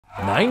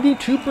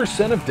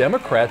92% of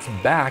Democrats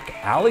back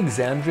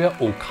Alexandria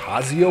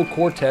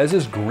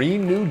Ocasio-Cortez's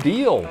Green New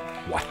Deal.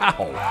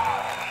 Wow.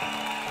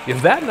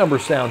 If that number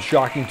sounds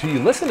shocking to you,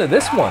 listen to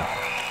this one.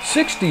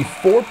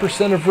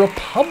 64% of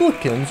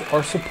Republicans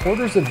are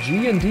supporters of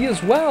G&D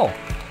as well.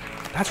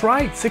 That's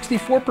right,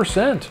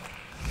 64%.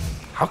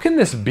 How can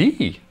this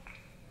be?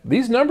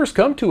 These numbers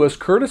come to us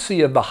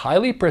courtesy of the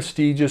highly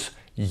prestigious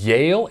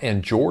Yale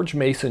and George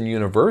Mason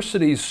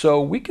universities,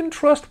 so we can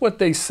trust what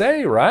they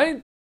say,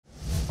 right?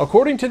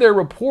 According to their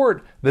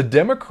report, the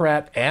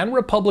Democrat and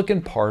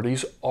Republican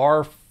parties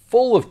are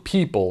full of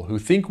people who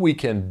think we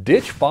can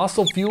ditch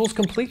fossil fuels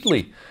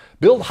completely,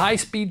 build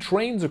high-speed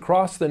trains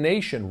across the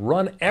nation,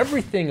 run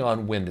everything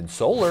on wind and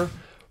solar,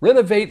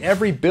 renovate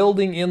every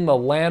building in the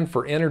land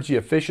for energy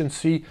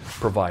efficiency,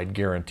 provide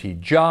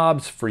guaranteed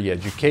jobs, free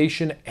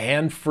education,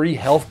 and free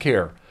health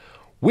care.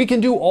 We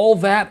can do all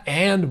that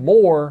and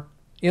more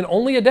in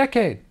only a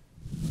decade.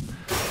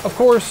 Of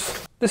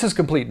course, this is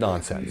complete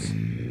nonsense.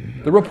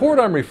 The report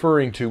I'm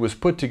referring to was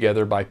put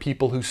together by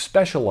people who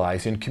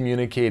specialize in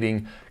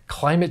communicating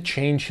climate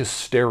change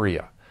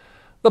hysteria.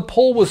 The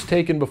poll was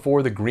taken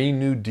before the Green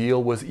New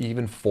Deal was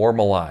even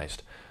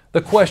formalized.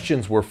 The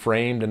questions were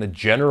framed in a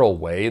general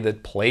way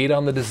that played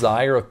on the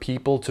desire of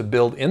people to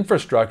build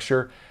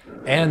infrastructure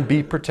and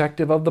be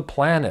protective of the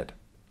planet.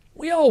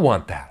 We all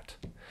want that.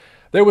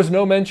 There was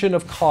no mention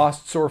of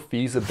costs or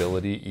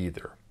feasibility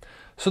either.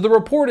 So the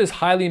report is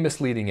highly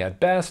misleading at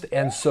best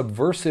and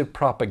subversive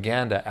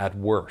propaganda at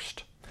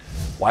worst.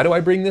 Why do I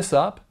bring this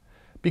up?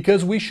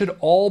 Because we should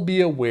all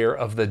be aware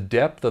of the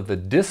depth of the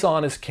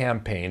dishonest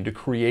campaign to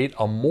create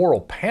a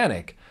moral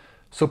panic,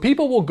 so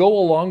people will go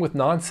along with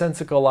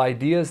nonsensical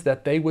ideas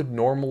that they would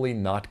normally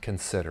not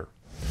consider.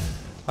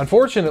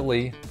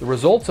 Unfortunately, the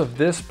results of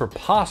this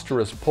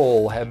preposterous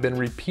poll have been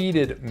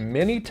repeated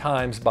many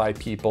times by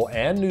people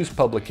and news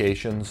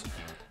publications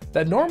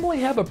that normally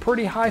have a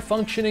pretty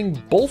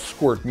high-functioning bull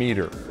squirt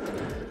meter.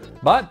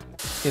 But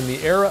in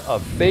the era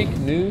of fake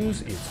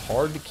news, it's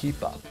hard to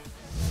keep up.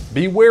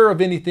 Beware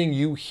of anything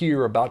you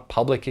hear about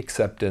public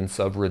acceptance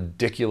of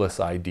ridiculous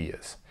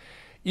ideas.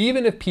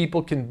 Even if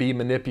people can be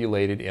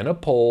manipulated in a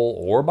poll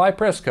or by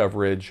press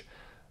coverage,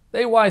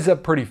 they wise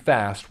up pretty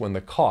fast when the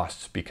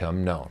costs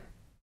become known.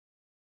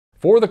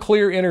 For the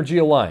Clear Energy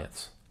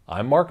Alliance,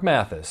 I'm Mark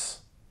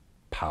Mathis.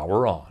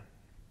 Power on.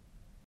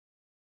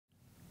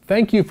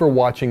 Thank you for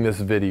watching this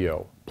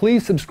video.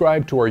 Please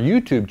subscribe to our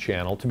YouTube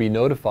channel to be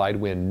notified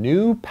when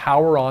new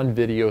Power On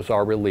videos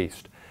are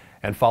released,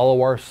 and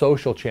follow our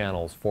social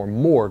channels for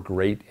more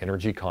great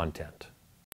energy content.